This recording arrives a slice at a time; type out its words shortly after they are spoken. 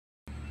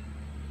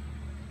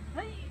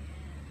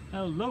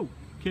How low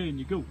can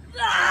you go?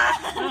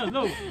 How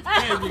low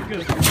can you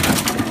go?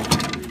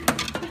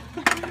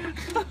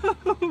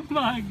 Oh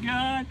my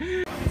God.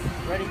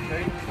 Ready?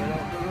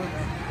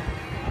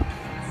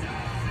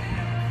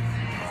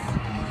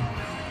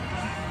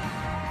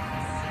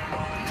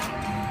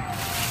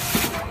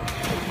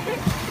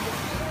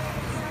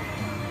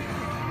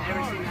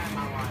 Never seen that in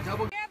my life.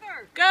 Double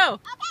together. Go.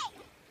 Okay.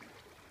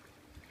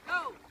 Go.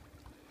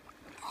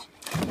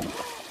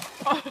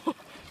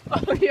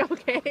 Oh, you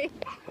okay?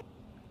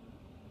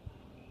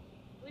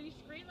 Will you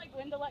scream like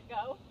when to let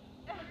go?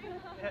 You'll feel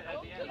it.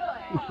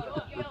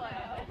 You'll feel it.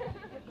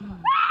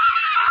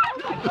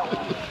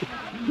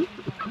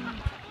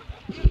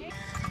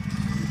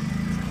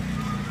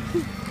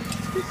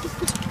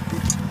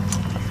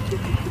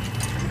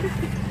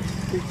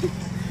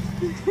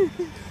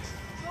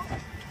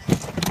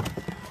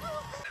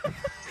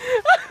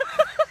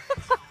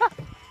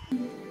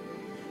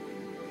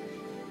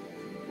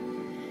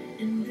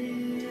 And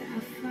there I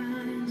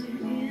find you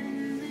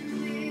in the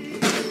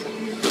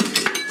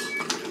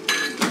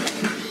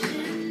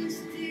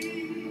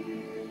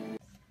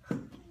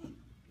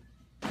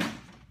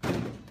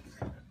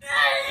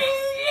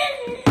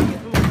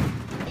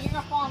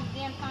Uniform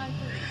damn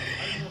concrete.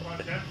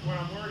 That's what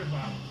I'm worried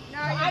about. No,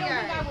 I don't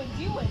think I would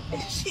do it.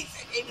 She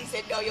said, Amy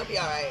said, no, you'll be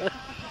all right.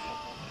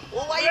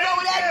 Well, why you go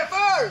with that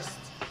first?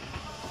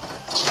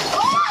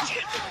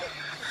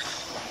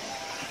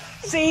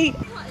 See?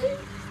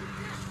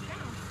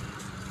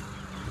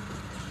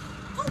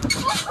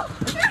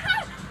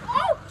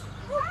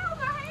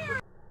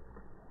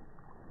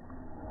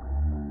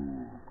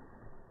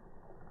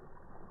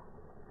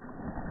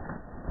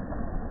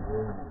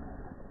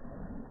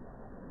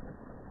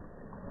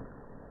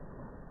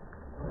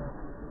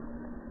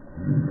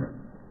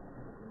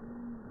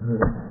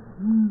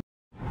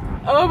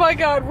 Oh my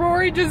God,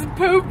 Rory just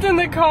pooped in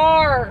the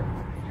car.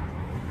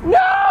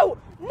 No!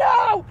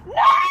 No!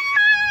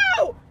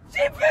 No!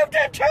 She pooped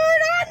a turd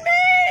on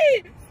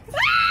me! Ah!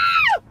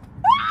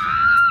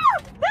 Ah!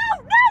 No! No!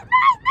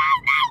 No! No!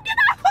 No! Get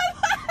off my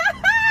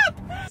lap!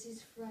 This is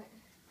front.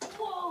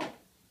 Whoa!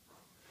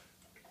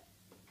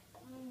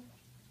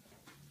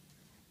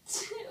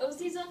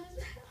 Ozzy's on his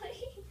belly.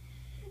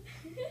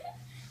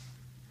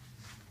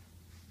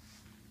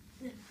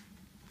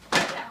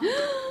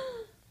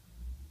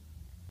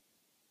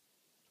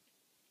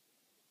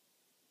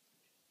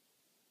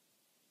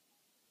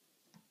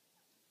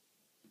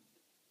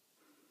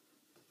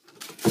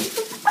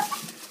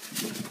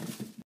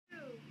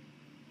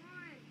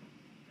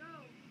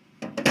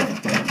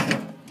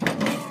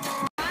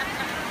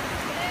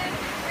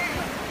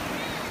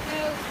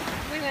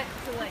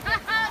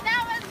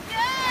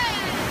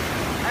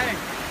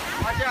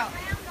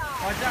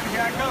 Watch out,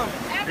 here I come.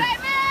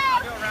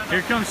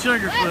 Here comes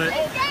Sugarfoot.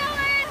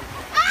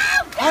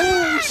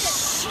 Oh,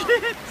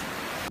 shit!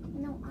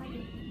 No, I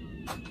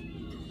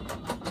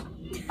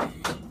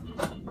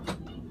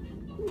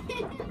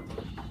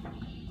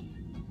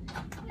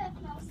That's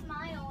no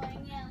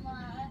smiling,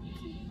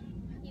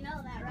 you know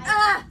that, right?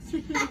 Ah!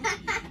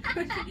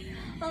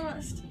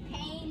 Almost.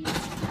 Pain.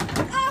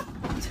 Oh!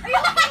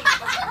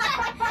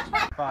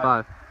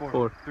 Five,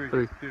 four,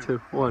 three, two,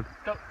 one.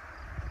 Go.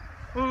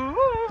 Ooh.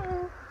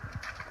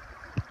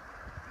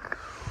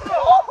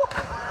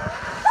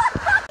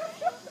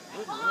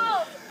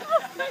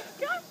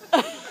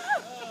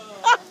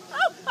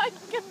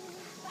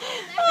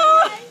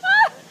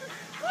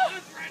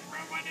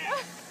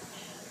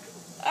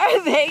 Are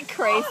they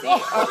crazy?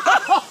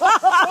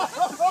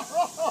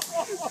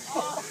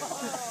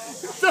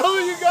 Tell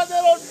me you got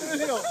that on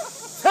video.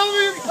 Tell me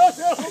you got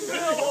that on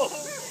video.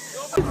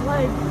 It's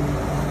like...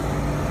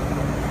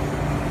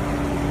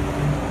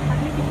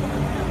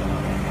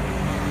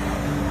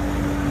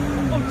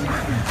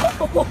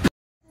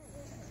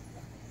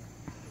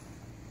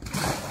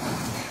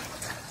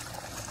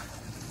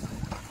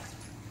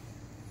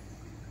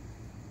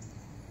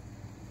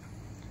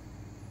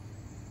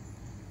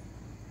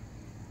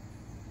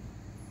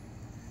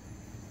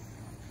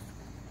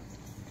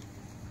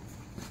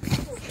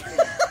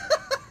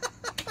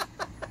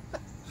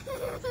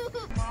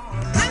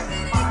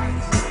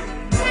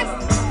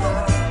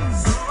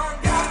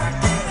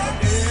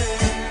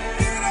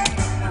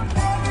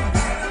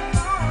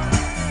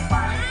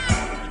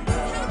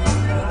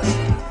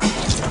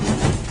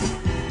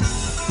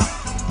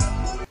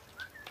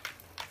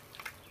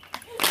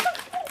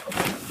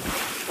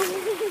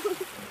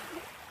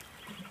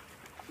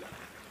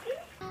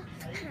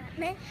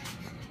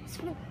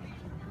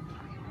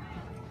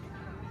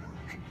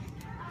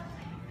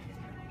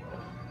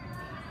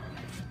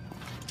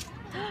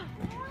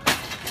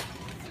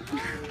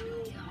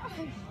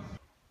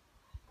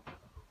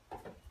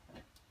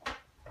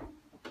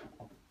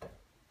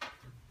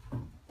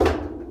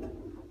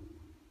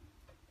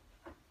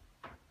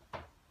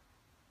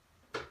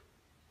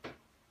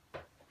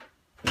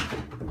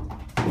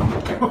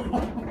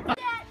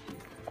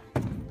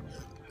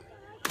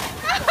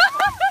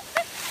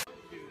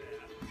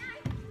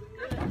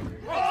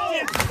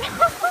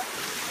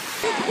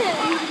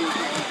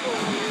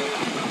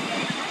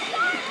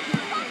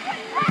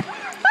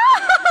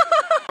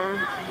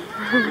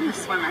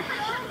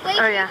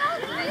 Oh yeah.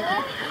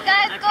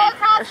 Guys, go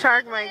across. A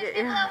shark might get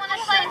you. I want to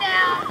slide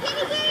down.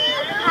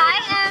 Hi,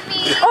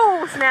 Emmy.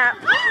 Oh snap!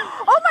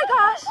 Oh my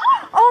gosh!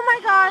 Oh my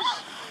gosh!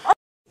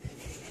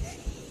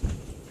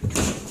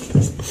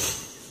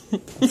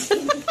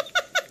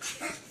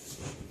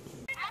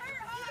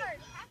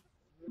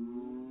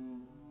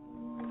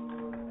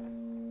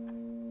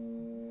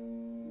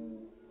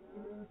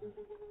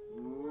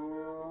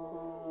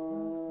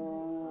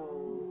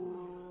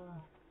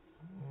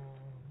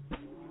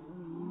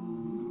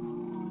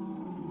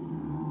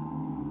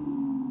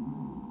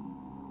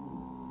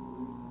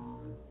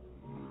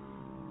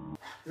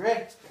 You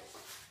ready?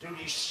 Do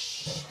this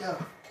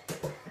stuff.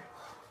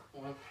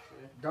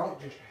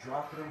 Don't just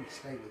drop it and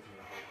stay with you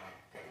the whole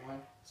time.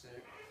 1, 2.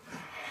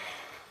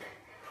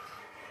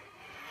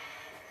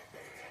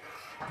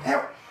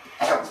 Help!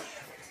 Help!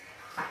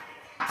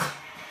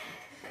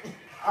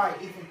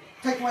 Alright, Ethan,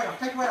 take the weight off,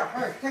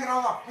 hurry, take it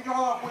all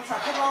off, one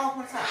side, take it all off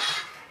one side.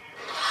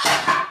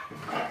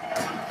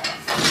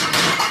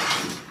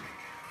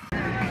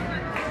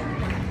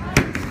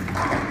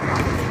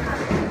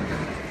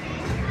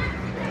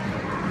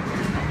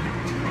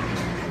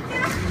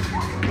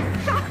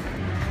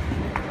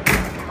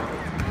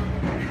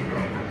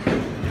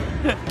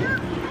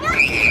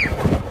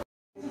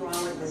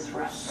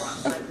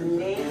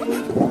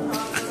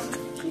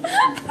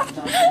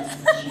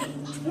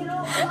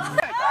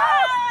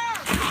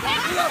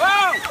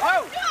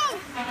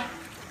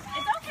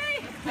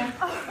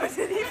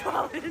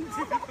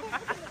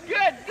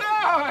 Good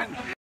going!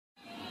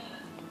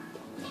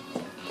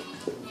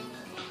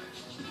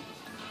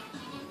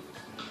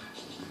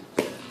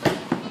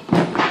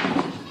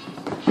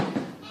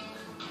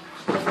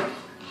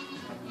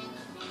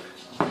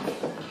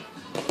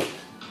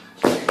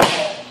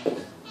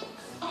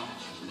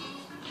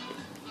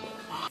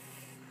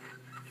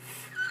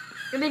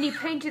 And then you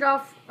paint it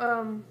off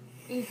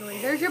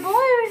easily. There's your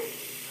balloon.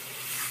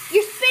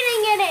 You're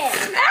spinning in it.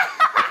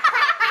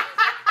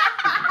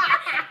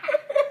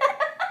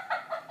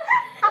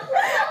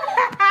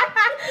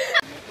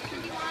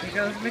 Here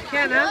goes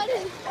McKenna.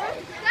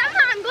 Come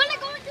on, I'm gonna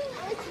go do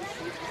it.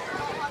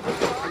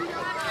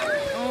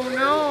 Oh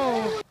no.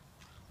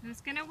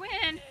 Who's gonna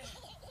win?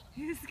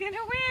 Who's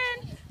gonna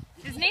win?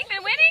 Is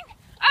Nathan winning?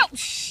 Oh,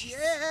 shh.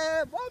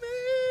 Yeah,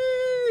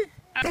 mommy!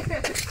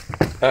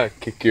 I'll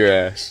kick your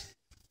ass.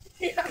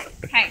 Hey,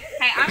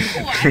 I'm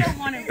cool. I don't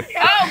want to.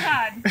 Oh,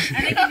 God. I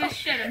think he just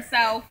shit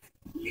himself.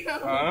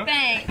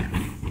 Thanks.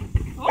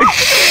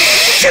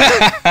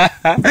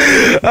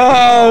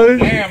 Oh,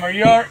 Damn, are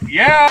you all right?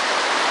 Yeah!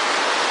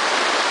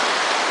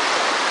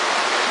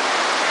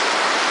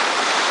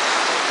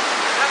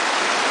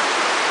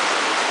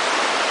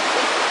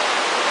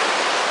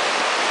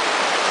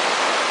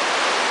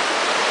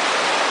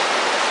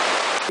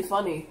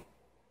 Funny.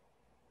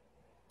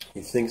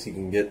 he thinks he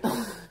can get.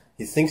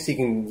 He thinks he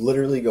can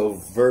literally go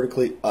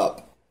vertically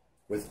up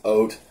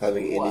without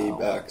having any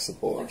back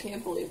support. I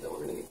can't believe that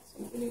we're gonna get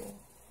some video.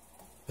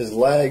 His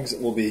legs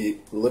will be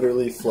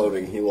literally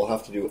floating. He will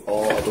have to do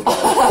all upper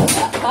body.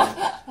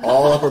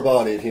 All upper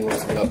body if he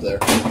wants to get up there.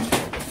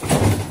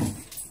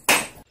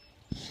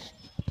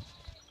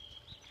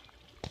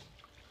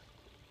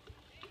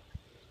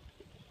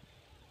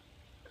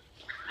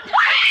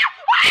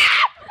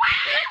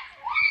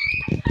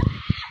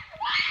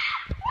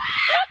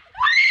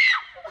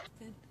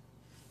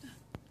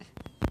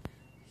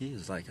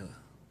 He's like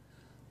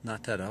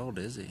not that old,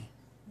 is he?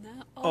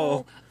 No.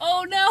 Oh.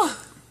 Oh, no.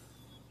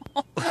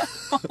 Oh,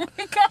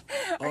 my God.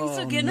 Are you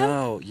still getting him?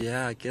 No,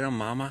 yeah, get him,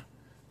 mama.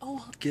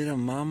 Oh. Get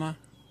him, mama.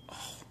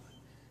 Oh,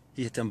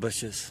 he hit them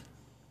bushes.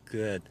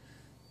 Good.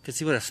 Because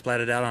he would have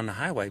splattered out on the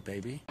highway,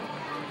 baby.